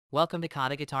Welcome to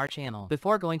KhaTo Guitar channel.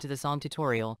 Before going to the song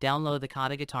tutorial, download the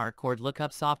KhaTo Guitar chord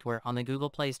lookup software on the Google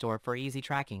Play Store for easy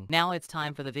tracking. Now it's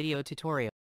time for the video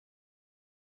tutorial.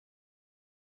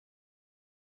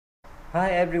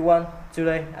 Hi everyone,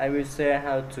 today I will share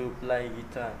how to play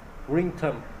guitar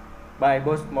Rhythm by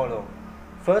Malone.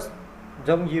 First,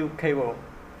 don't use cable.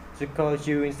 The chords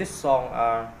used in this song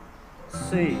are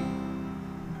C,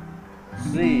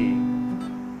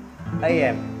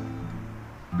 AM,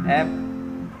 F,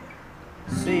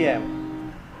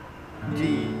 CM,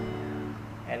 D,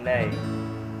 and A.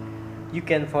 You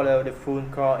can follow the full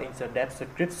chord in the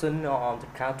description or on the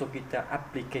KhaTo Guitar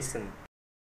application.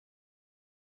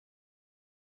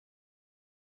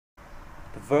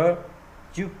 The verb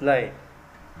you play: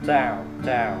 down,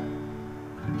 down,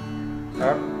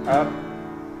 up, up,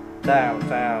 down,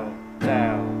 down,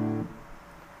 down,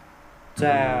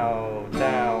 down,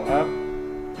 down,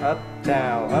 up,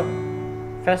 down, up,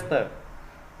 faster,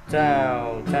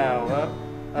 down, down,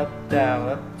 up,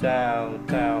 down, down,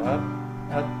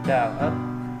 up, down, up.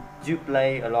 You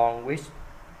play along with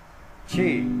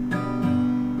G,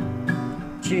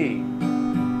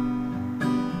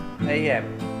 AM,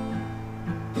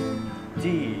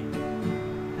 D,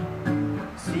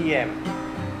 CM,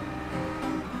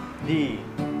 D,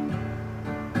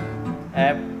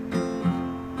 F,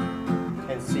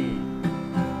 and C.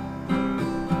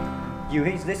 You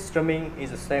hit this strumming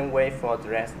is the same way for the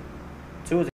rest.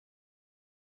 To the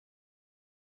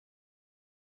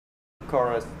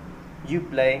chorus, you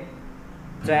play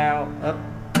down, up,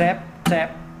 tap,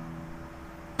 tap,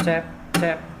 tap,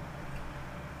 tap,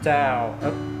 down,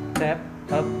 up, tap,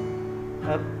 up,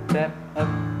 tap, up,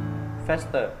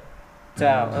 faster,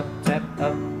 down, up, tap,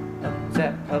 up,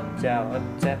 tap, up, down,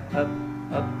 up, tap, up,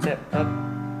 tap, up.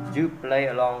 You play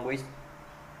along with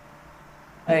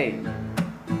A,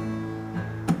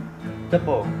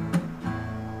 double,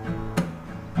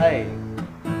 A,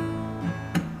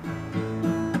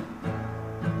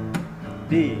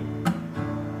 D,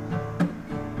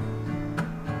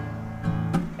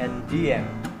 and DM.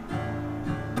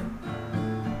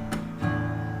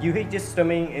 You hit this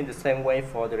strumming in the same way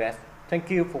for the rest. Thank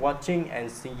you for watching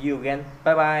and see you again.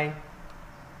 Bye bye.